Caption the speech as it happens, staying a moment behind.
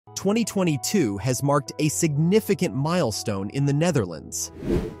2022 has marked a significant milestone in the Netherlands.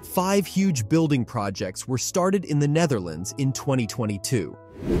 5 huge building projects were started in the Netherlands in 2022.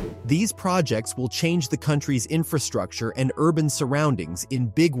 These projects will change the country's infrastructure and urban surroundings in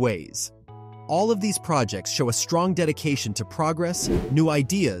big ways. All of these projects show a strong dedication to progress, new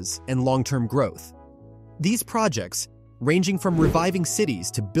ideas, and long-term growth. These projects, ranging from reviving cities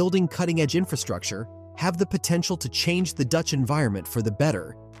to building cutting-edge infrastructure, have the potential to change the Dutch environment for the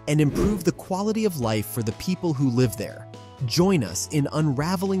better and improve the quality of life for the people who live there. Join us in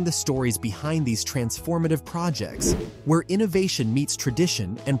unraveling the stories behind these transformative projects, where innovation meets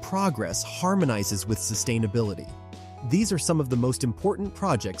tradition and progress harmonizes with sustainability. These are some of the most important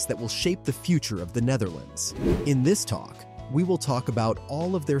projects that will shape the future of the Netherlands. In this talk, we will talk about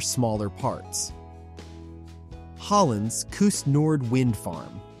all of their smaller parts. Holland's Kust Noord wind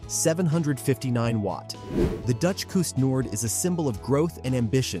farm, 759 watt. The Dutch Kust Noord is a symbol of growth and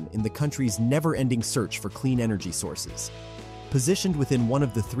ambition in the country's never-ending search for clean energy sources. Positioned within one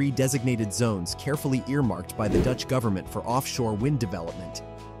of the 3 designated zones carefully earmarked by the Dutch government for offshore wind development,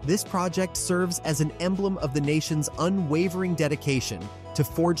 this project serves as an emblem of the nation's unwavering dedication to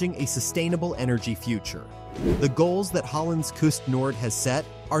forging a sustainable energy future. The goals that Holland's Kust Noord has set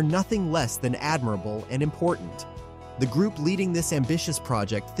are nothing less than admirable and important. The group leading this ambitious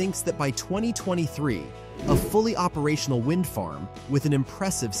project thinks that by 2023, a fully operational wind farm with an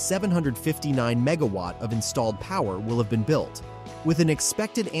impressive 759 megawatt of installed power will have been built. With an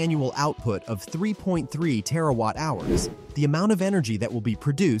expected annual output of 3.3 terawatt hours, the amount of energy that will be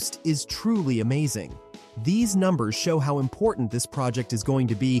produced is truly amazing. These numbers show how important this project is going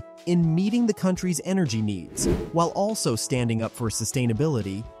to be in meeting the country's energy needs, while also standing up for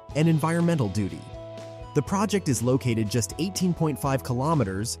sustainability and environmental duty. The project is located just 18.5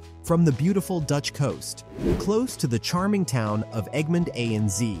 kilometers from the beautiful Dutch coast, close to the charming town of Egmond aan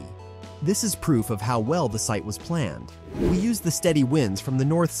Zee. This is proof of how well the site was planned. We used the steady winds from the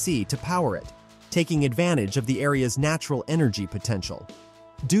North Sea to power it, taking advantage of the area's natural energy potential.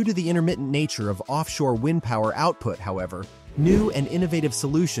 Due to the intermittent nature of offshore wind power output, however, new and innovative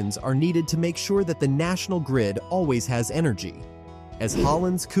solutions are needed to make sure that the national grid always has energy. As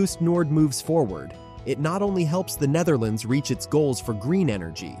Holland's Kust Noord moves forward, it not only helps the Netherlands reach its goals for green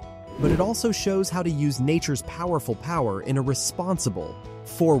energy, but it also shows how to use nature's powerful power in a responsible,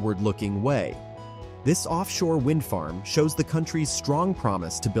 forward-looking way. This offshore wind farm shows the country's strong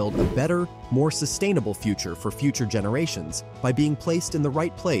promise to build a better, more sustainable future for future generations by being placed in the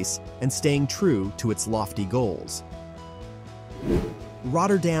right place and staying true to its lofty goals.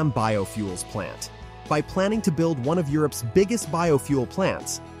 Rotterdam Biofuels Plant. By planning to build one of Europe's biggest biofuel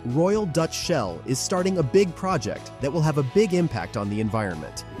plants, Royal Dutch Shell is starting a big project that will have a big impact on the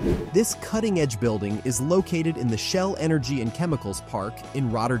environment. This cutting-edge building is located in the Shell Energy and Chemicals Park in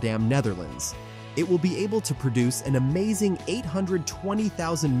Rotterdam, Netherlands. It will be able to produce an amazing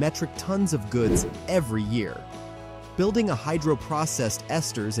 820,000 metric tons of goods every year. Building a hydroprocessed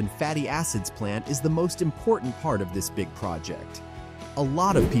esters and fatty acids plant is the most important part of this big project. A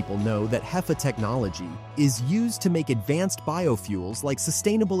lot of people know that HEFA technology is used to make advanced biofuels like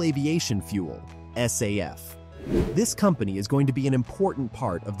sustainable aviation fuel, SAF. This company is going to be an important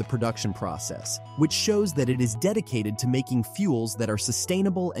part of the production process, which shows that it is dedicated to making fuels that are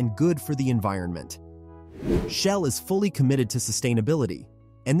sustainable and good for the environment. Shell is fully committed to sustainability,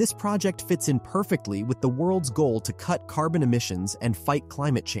 and this project fits in perfectly with the world's goal to cut carbon emissions and fight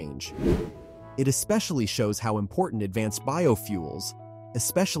climate change. It especially shows how important advanced biofuels,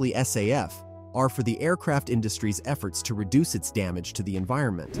 especially SAF, are for the aircraft industry's efforts to reduce its damage to the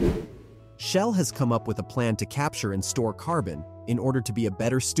environment. Shell has come up with a plan to capture and store carbon in order to be a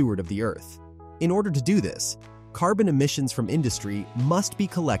better steward of the Earth. In order to do this, carbon emissions from industry must be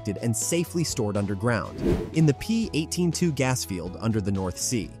collected and safely stored underground, in the P-182 gas field under the North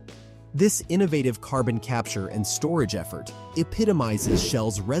Sea. This innovative carbon capture and storage effort epitomizes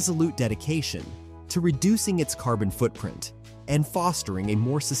Shell's resolute dedication to reducing its carbon footprint and fostering a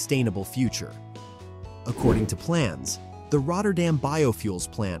more sustainable future. According to plans, the Rotterdam Biofuels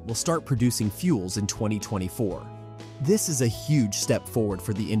plant will start producing fuels in 2024. This is a huge step forward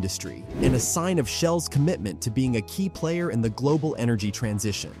for the industry and a sign of Shell's commitment to being a key player in the global energy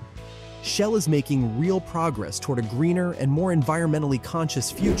transition. Shell is making real progress toward a greener and more environmentally conscious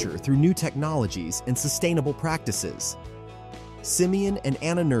future through new technologies and sustainable practices. Simeon and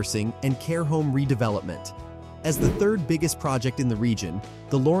Anna Nursing and Care Home Redevelopment. As the 3rd biggest project in the region,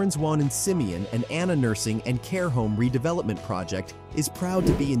 the Laurenswonen Simeon and Anna Nursing and Care Home Redevelopment project is proud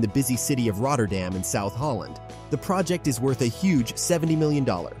to be in the busy city of Rotterdam in South Holland. The project is worth a huge $70 million.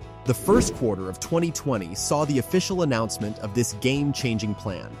 The first quarter of 2020 saw the official announcement of this game-changing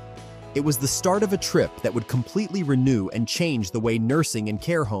plan. It was the start of a trip that would completely renew and change the way nursing and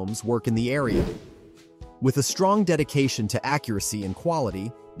care homes work in the area. With a strong dedication to accuracy and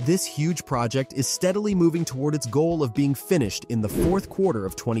quality, this huge project is steadily moving toward its goal of being finished in the fourth quarter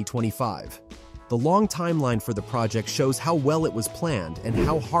of 2025. The long timeline for the project shows how well it was planned and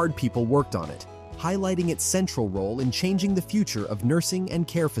how hard people worked on it, highlighting its central role in changing the future of nursing and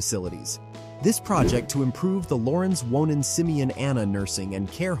care facilities. This project to improve the Lawrence Wonen Simeon Anna Nursing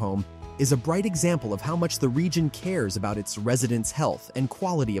and Care Home is a bright example of how much the region cares about its residents' health and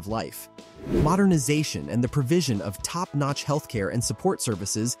quality of life. Modernization and the provision of top-notch healthcare and support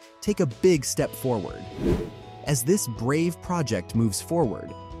services take a big step forward. As this brave project moves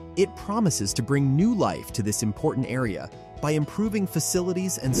forward, it promises to bring new life to this important area by improving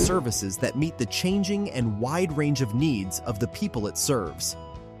facilities and services that meet the changing and wide range of needs of the people it serves.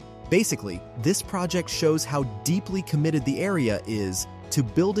 Basically, this project shows how deeply committed the area is to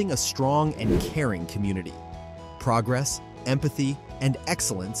building a strong and caring community. Progress, empathy, and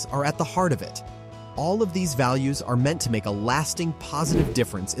excellence are at the heart of it. All of these values are meant to make a lasting positive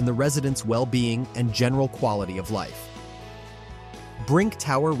difference in the residents' well-being and general quality of life. Brink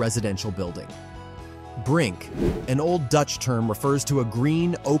Tower Residential Building. Brink, an old Dutch term, refers to a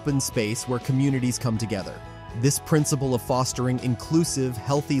green, open space where communities come together. This principle of fostering inclusive,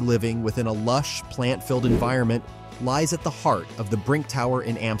 healthy living within a lush, plant-filled environment lies at the heart of the Brink Tower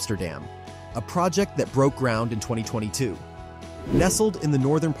in Amsterdam, a project that broke ground in 2022. Nestled in the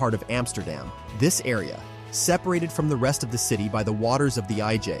northern part of Amsterdam, this area, separated from the rest of the city by the waters of the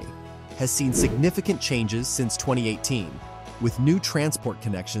IJ, has seen significant changes since 2018, with new transport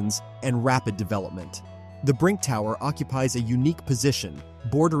connections and rapid development. The Brink Tower occupies a unique position,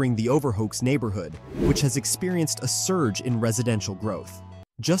 bordering the Overhoeks neighborhood, which has experienced a surge in residential growth.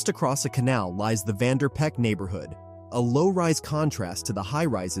 Just across a canal lies the Van der Pek neighborhood, a low-rise contrast to the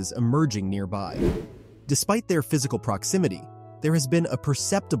high-rises emerging nearby. Despite their physical proximity, there has been a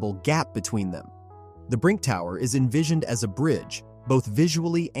perceptible gap between them. The Brink Tower is envisioned as a bridge, both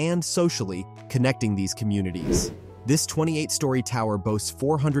visually and socially, connecting these communities. This 28-story tower boasts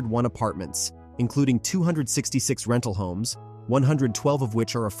 401 apartments, including 266 rental homes, 112 of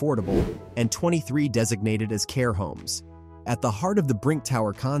which are affordable, and 23 designated as care homes. At the heart of the Brink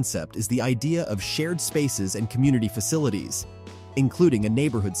Tower concept is the idea of shared spaces and community facilities, including a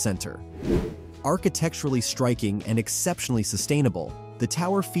neighborhood center. Architecturally striking and exceptionally sustainable, the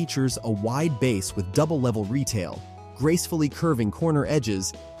tower features a wide base with double-level retail, gracefully curving corner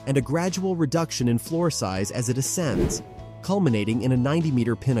edges, and a gradual reduction in floor size as it ascends, culminating in a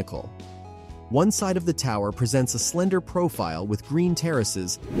 90-meter pinnacle. One side of the tower presents a slender profile with green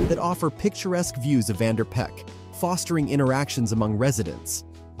terraces that offer picturesque views of Van der Pek, fostering interactions among residents.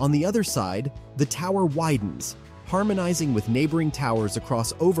 On the other side, the tower widens, harmonizing with neighboring towers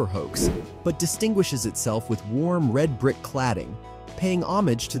across Overhoeks, but distinguishes itself with warm red brick cladding, paying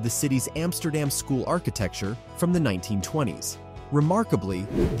homage to the city's Amsterdam school architecture from the 1920s. Remarkably,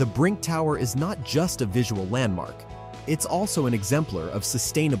 the Brink Tower is not just a visual landmark. It's also an exemplar of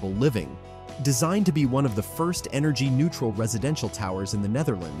sustainable living. Designed to be one of the first energy-neutral residential towers in the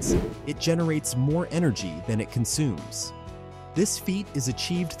Netherlands, it generates more energy than it consumes. This feat is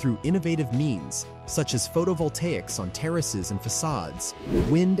achieved through innovative means, such as photovoltaics on terraces and facades,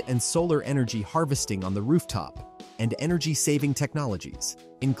 wind and solar energy harvesting on the rooftop, and energy-saving technologies,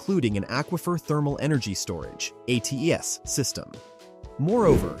 including an aquifer thermal energy storage (ATES) system.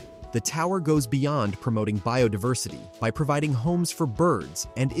 Moreover, the tower goes beyond promoting biodiversity by providing homes for birds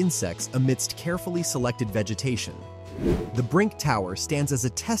and insects amidst carefully selected vegetation. The Brink Tower stands as a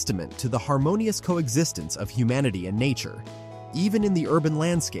testament to the harmonious coexistence of humanity and nature, even in the urban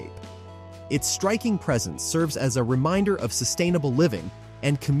landscape. Its striking presence serves as a reminder of sustainable living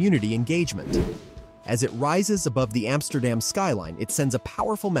and community engagement. As it rises above the Amsterdam skyline, it sends a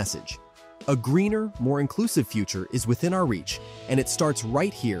powerful message. A greener, more inclusive future is within our reach, and it starts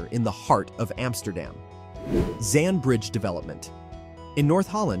right here in the heart of Amsterdam. Zaan Bridge Development. In North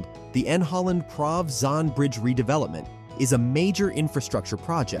Holland, the Holland-Zaan Bridge Redevelopment is a major infrastructure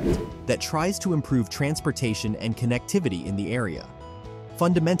project that tries to improve transportation and connectivity in the area.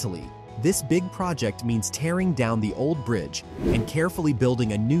 Fundamentally, this big project means tearing down the old bridge and carefully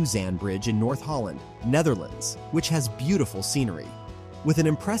building a new Zaan Bridge in North Holland, Netherlands, which has beautiful scenery. With an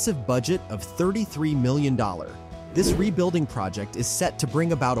impressive budget of $33 million, this rebuilding project is set to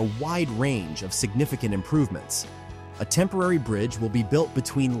bring about a wide range of significant improvements. A temporary bridge will be built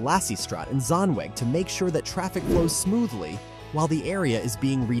between Lassiestraat and Zaanweg to make sure that traffic flows smoothly while the area is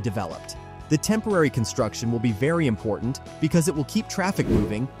being redeveloped. The temporary construction will be very important because it will keep traffic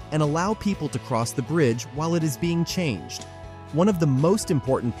moving and allow people to cross the bridge while it is being changed. One of the most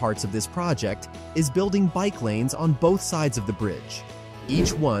important parts of this project is building bike lanes on both sides of the bridge.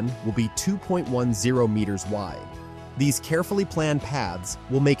 Each one will be 2.10 meters wide. These carefully planned paths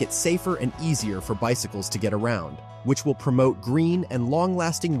will make it safer and easier for bicycles to get around, which will promote green and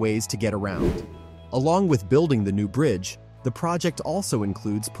long-lasting ways to get around. Along with building the new bridge, the project also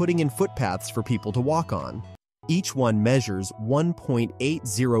includes putting in footpaths for people to walk on. Each one measures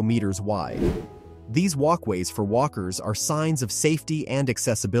 1.80 meters wide. These walkways for walkers are signs of safety and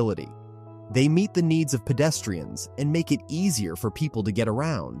accessibility. They meet the needs of pedestrians and make it easier for people to get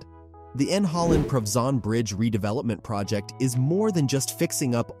around. The Zaan Bridge Redevelopment project is more than just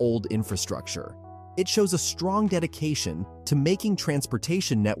fixing up old infrastructure. It shows a strong dedication to making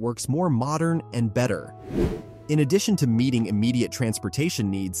transportation networks more modern and better. In addition to meeting immediate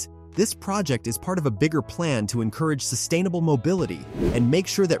transportation needs, this project is part of a bigger plan to encourage sustainable mobility and make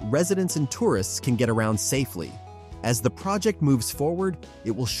sure that residents and tourists can get around safely. As the project moves forward,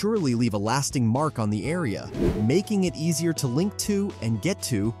 it will surely leave a lasting mark on the area, making it easier to link to and get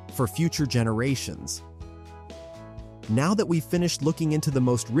to for future generations. Now that we've finished looking into the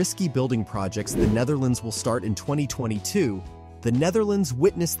most risky building projects the Netherlands will start in 2022, the Netherlands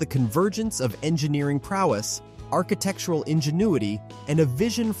witnessed the convergence of engineering prowess, architectural ingenuity, and a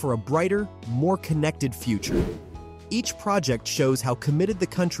vision for a brighter, more connected future. Each project shows how committed the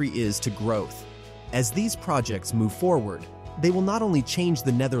country is to growth. As these projects move forward, they will not only change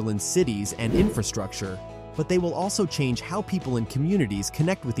the Netherlands' cities and infrastructure, but they will also change how people and communities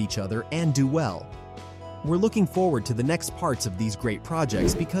connect with each other and do well. We're looking forward to the next parts of these great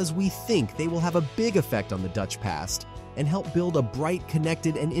projects because we think they will have a big effect on the Dutch past and help build a bright,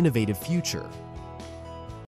 connected, and innovative future.